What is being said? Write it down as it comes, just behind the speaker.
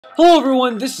Hello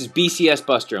everyone, this is BCS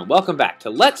Buster and welcome back to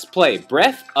Let's Play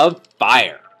Breath of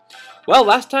Fire. Well,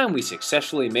 last time we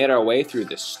successfully made our way through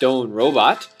the stone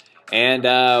robot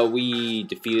and we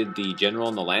defeated the general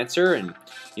and the lancer, and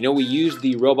we used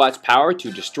the robot's power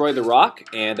to destroy the rock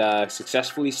and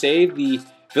successfully save the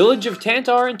village of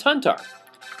Tantar and Tuntar.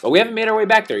 But we haven't made our way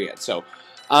back there yet, so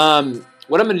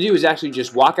what I'm going to do is actually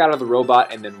just walk out of the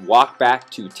robot and then walk back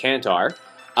to Tantar.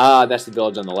 That's the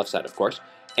village on the left side, of course.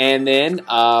 And then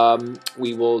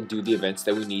we will do the events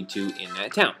that we need to in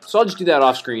that town. So I'll just do that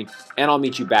off screen, and I'll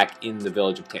meet you back in the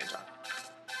village of Tantar.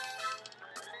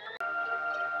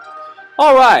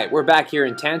 Alright, we're back here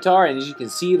in Tantar, and as you can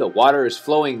see, the water is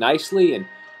flowing nicely, and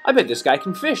I bet this guy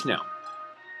can fish now.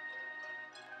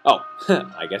 Oh,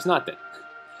 I guess not then.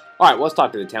 Alright, well, let's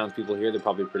talk to the townspeople here. They're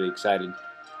probably pretty excited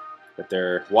that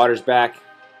their water's back.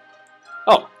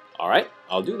 Oh, alright,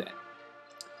 I'll do that.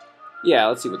 Yeah,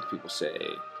 let's see what the people say.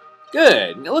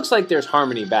 Good. It looks like there's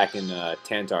harmony back in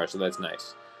Tantar, so that's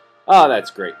nice. Oh,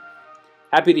 that's great.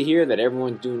 Happy to hear that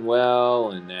everyone's doing well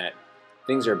and that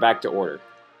things are back to order.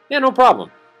 Yeah, no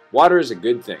problem. Water is a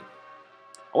good thing.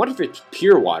 I wonder if it's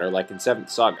pure water, like in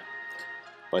 7th Saga.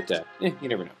 But, you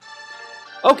never know.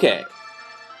 Okay.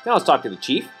 Now let's talk to the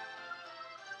chief.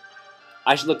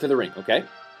 I should look for the ring, okay?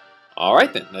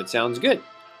 Alright then, that sounds good.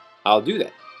 I'll do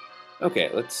that.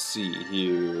 Okay, let's see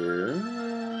here.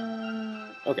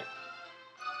 Okay.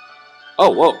 Oh,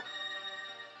 whoa.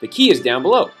 The key is down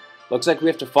below. Looks like we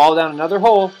have to fall down another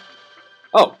hole.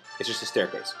 Oh, it's just a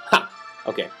staircase. Ha!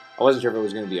 Okay, I wasn't sure if it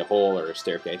was going to be a hole or a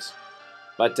staircase.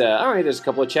 But, alright, there's a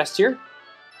couple of chests here.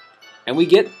 And we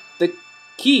get the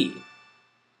key.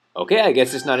 Okay, I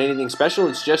guess it's not anything special.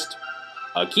 It's just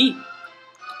a key.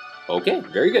 Okay,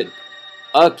 very good.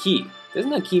 A key.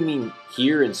 Doesn't a key mean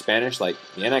here in Spanish? Like,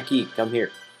 ven aquí, come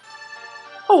here.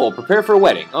 Oh, well, prepare for a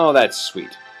wedding. Oh, that's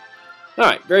sweet.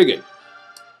 Alright, very good.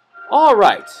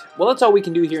 Alright, well, that's all we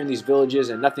can do here in these villages,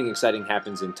 and nothing exciting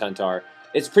happens in Tuntar.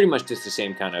 It's pretty much just the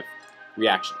same kind of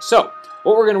reaction. So,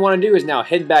 what we're going to want to do is now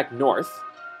head back north,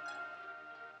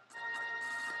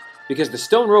 because the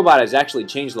stone robot has actually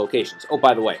changed locations. Oh,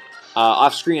 by the way,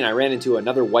 off screen I ran into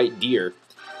another white deer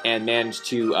and managed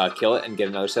to kill it and get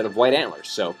another set of white antlers,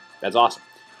 so that's awesome.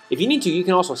 If you need to, you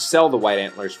can also sell the white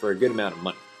antlers for a good amount of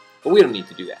money. But we don't need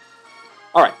to do that.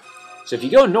 Alright, so if you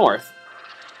go north,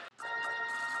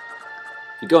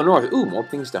 ooh, more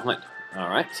things to hunt.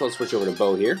 Alright, so let's switch over to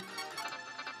bow here.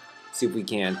 See if we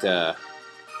can't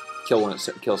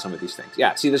kill some of these things.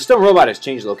 Yeah, see, the stone robot has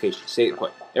changed location. Stay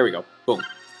put. There we go. Boom.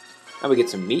 Now we get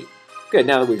some meat. Good,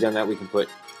 now that we've done that, we can put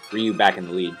Ryu back in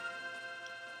the lead.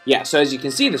 Yeah, so as you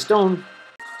can see, the stone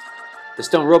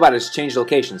robot has changed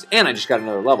locations, and I just got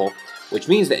another level, which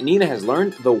means that Nina has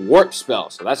learned the warp spell,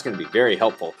 so that's going to be very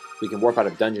helpful. We can warp out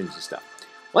of dungeons and stuff.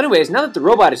 Well, anyways, now that the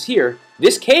robot is here,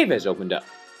 this cave has opened up,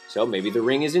 so maybe the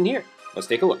ring is in here. Let's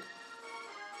take a look.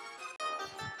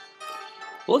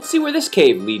 Well, let's see where this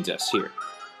cave leads us here.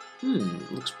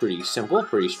 Looks pretty simple,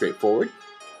 pretty straightforward.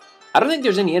 I don't think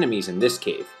there's any enemies in this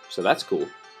cave, so that's cool.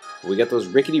 We got those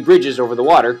rickety bridges over the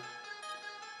water.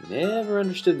 Never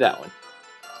understood that one.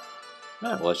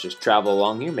 Alright, well, let's just travel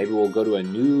along here. Maybe we'll go to a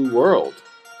new world.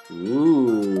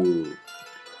 Ooh.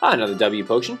 Another W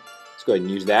potion. Let's go ahead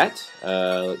and use that.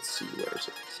 Let's see, where is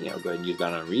it? Yeah, I'll go ahead and use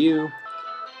that on Ryu.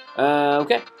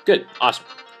 Okay, good. Awesome.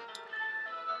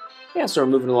 Yeah, so we're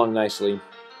moving along nicely.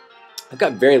 I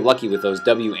got very lucky with those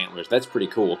W antlers. That's pretty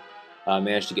cool.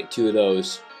 Managed to get 2 of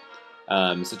those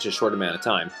in such a short amount of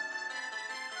time.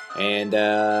 And,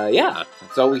 yeah,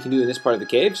 that's all we can do in this part of the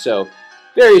cave, so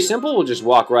very simple. We'll just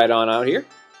walk right on out here.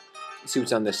 Let's see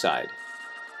what's on this side.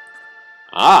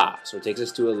 Ah, so it takes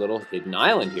us to a little hidden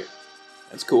island here.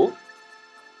 That's cool.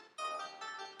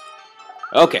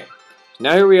 Okay, so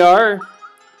now here we are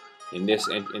in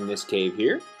this cave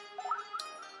here.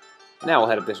 Now we'll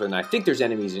head up this way, and I think there's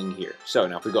enemies in here. So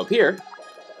now if we go up here,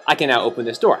 I can now open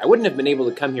this door. I wouldn't have been able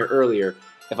to come here earlier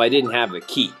if I didn't have the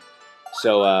key.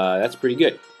 So that's pretty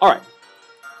good. Alright.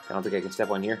 I don't think I can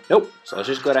step on here. Nope. So let's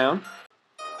just go down.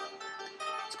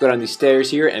 Let's go down these stairs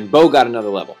here, and Bo got another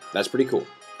level. That's pretty cool.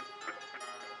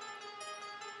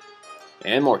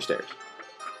 And more stairs.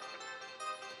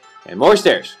 And more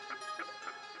stairs.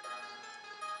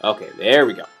 Okay, there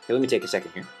we go. Okay, let me take a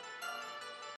second here.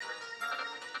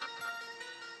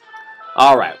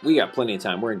 Alright, we got plenty of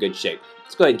time. We're in good shape.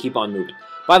 Let's go ahead and keep on moving.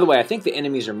 By the way, I think the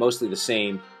enemies are mostly the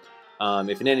same.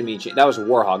 If an enemy that was a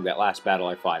Warhog, that last battle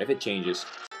I fought. If it changes,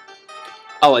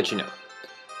 I'll let you know.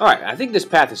 Alright, I think this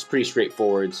path is pretty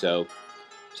straightforward, so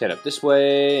let's head up this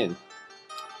way, and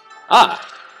ah!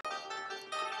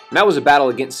 And that was a battle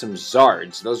against some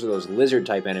Zards. Those are those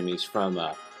lizard-type enemies from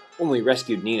when we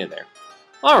rescued Nina there.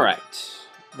 Alright,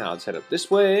 now let's head up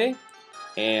this way.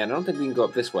 And I don't think we can go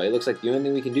up this way. It looks like the only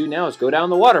thing we can do now is go down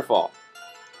the waterfall.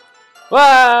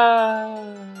 Wow!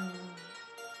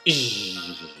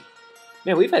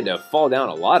 Man, we've had to fall down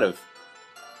a lot of,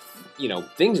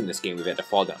 things in this game. We've had to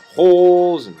fall down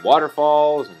holes and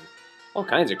waterfalls and all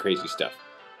kinds of crazy stuff.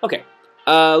 Okay,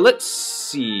 let's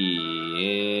see.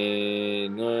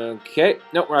 Okay,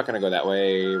 no, we're not going to go that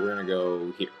way. We're going to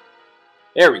go here.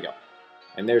 There we go.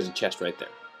 And there's a chest right there.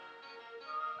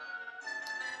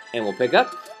 And we'll pick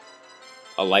up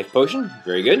a life potion.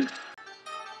 Very good.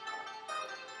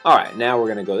 Alright, now we're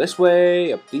going to go this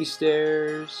way, up these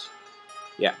stairs.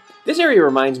 Yeah, this area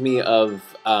reminds me of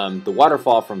the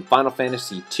waterfall from Final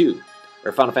Fantasy II,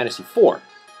 or Final Fantasy IV,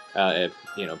 back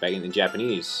in the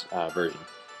Japanese version.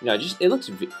 It looks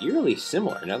eerily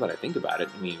similar now that I think about it.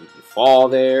 I mean, you fall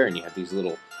there, and you have these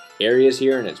little areas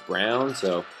here, and it's brown,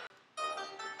 so...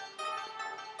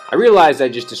 I realized I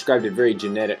just described a very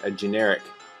generic...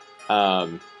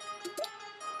 and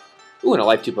a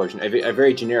Life 2 potion. A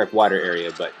very generic water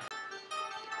area, but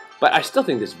I still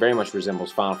think this very much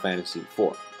resembles Final Fantasy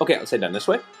IV. Okay, let's head down this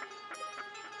way.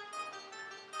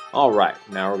 Alright,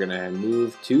 now we're going to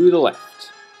move to the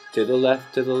left. To the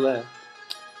left, to the left.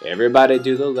 Everybody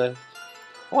to the left.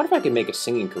 I wonder if I can make a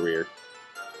singing career.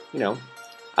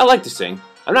 I like to sing.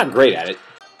 I'm not great at it.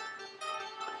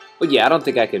 But yeah, I don't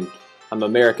think I'm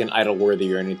American Idol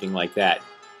worthy or anything like that.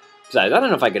 Besides, I don't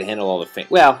know if I could handle all the fame.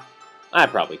 Well, I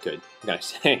probably could, I'm gonna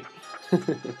say.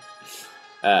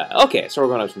 Okay, so we're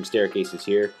going up some staircases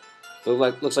here. So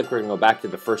looks like we're gonna go back to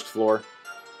the first floor.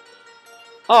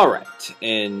 Alright,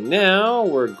 and now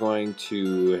we're going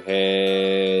to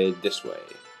head this way.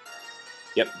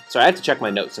 Yep, sorry, I have to check my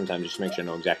notes sometimes just to make sure I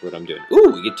know exactly what I'm doing.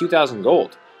 Ooh, we get 2,000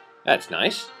 gold. That's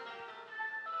nice.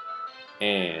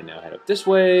 And now head up this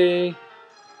way.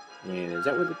 And is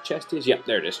that where the chest is? Yep,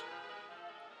 there it is.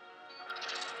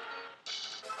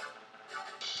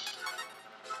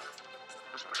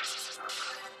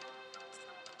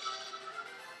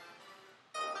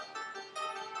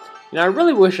 I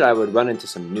really wish I would run into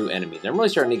some new enemies. I'm really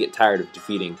starting to get tired of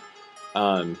defeating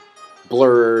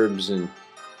blurbs and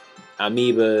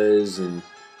amoebas and,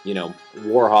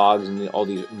 warhogs and all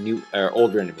these new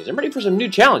older enemies. I'm ready for some new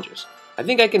challenges. I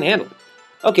think I can handle it.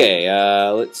 Okay,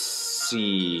 let's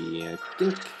see. I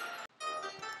think...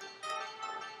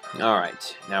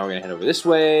 Alright, now we're going to head over this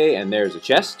way, and there's a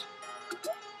chest.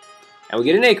 And we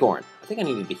get an acorn. I think I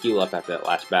needed to heal up after that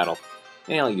last battle.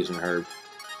 And I'll use an herb.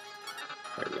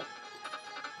 There we go.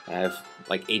 I have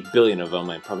like 8 billion of them.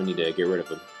 I probably need to get rid of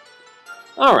them.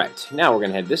 Alright, now we're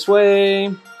going to head this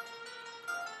way.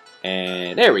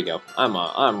 And there we go. I'm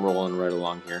rolling right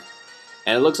along here.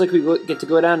 And it looks like we get to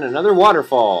go down another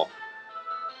waterfall.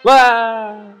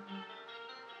 Wow!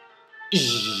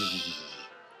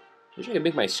 Wish I could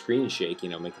make my screen shake,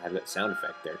 have that sound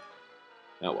effect there.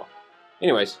 Oh well.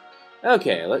 Anyways,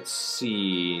 okay, let's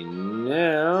see.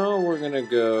 Now we're gonna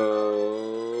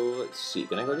go. Let's see.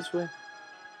 Can I go this way?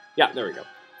 Yeah, there we go.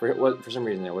 For some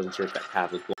reason, I wasn't sure if that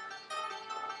path was blocked,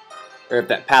 or if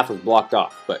that path was blocked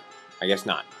off, but I guess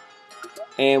not.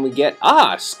 And we get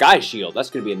Sky Shield. That's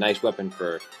gonna be a nice weapon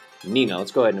for Nina.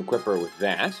 Let's go ahead and equip her with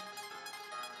that.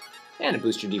 And it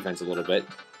boosts your defense a little bit.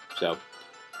 So,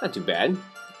 not too bad,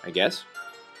 I guess.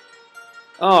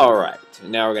 Alright,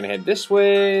 now we're going to head this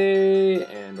way,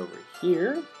 and over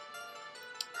here.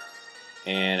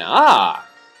 And,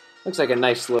 looks like a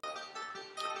nice little...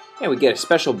 And we get a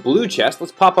special blue chest.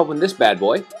 Let's pop open this bad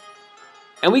boy.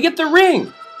 And we get the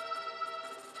ring!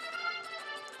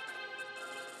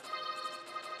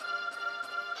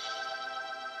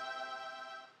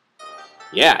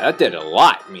 Yeah, that did a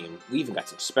lot. I mean, we even got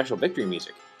some special victory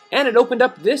music. And it opened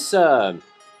up this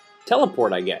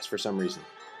teleport, I guess, for some reason.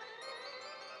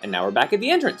 And now we're back at the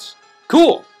entrance.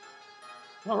 Cool!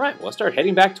 Alright, well, let's start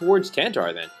heading back towards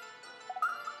Tuntar then.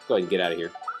 Go ahead and get out of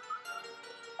here.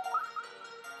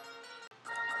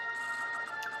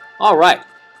 Alright,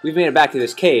 we've made it back to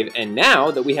this cave, and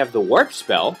now that we have the warp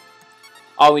spell,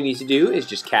 all we need to do is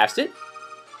just cast it.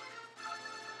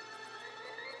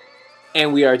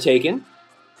 And we are taken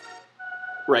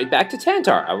right back to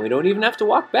Tuntar, and we don't even have to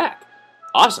walk back.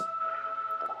 Awesome.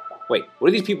 Wait, what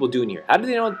are these people doing here? How did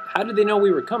they know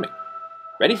we were coming?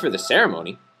 Ready for the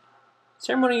ceremony? What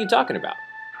ceremony are you talking about?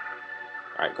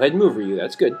 Alright, go ahead and move, Ryu.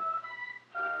 That's good.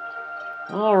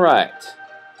 Alright.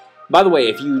 By the way,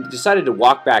 if you decided to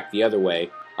walk back the other way,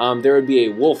 there would be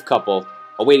a wolf couple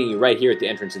awaiting you right here at the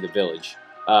entrance of the village,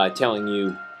 telling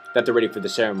you that they're ready for the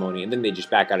ceremony, and then they just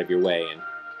back out of your way,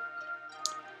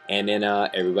 and then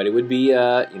everybody would be,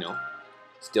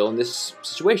 still in this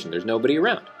situation. There's nobody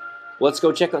around. Let's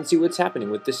go check and see what's happening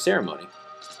with this ceremony.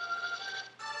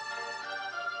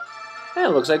 And it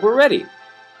looks like we're ready.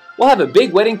 We'll have a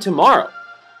big wedding tomorrow.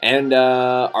 And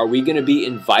are we going to be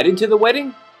invited to the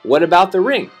wedding? What about the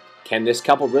ring? Can this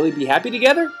couple really be happy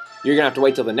together? You're going to have to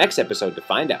wait till the next episode to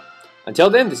find out. Until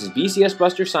then, this is BCS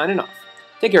Buster signing off.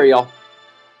 Take care, y'all.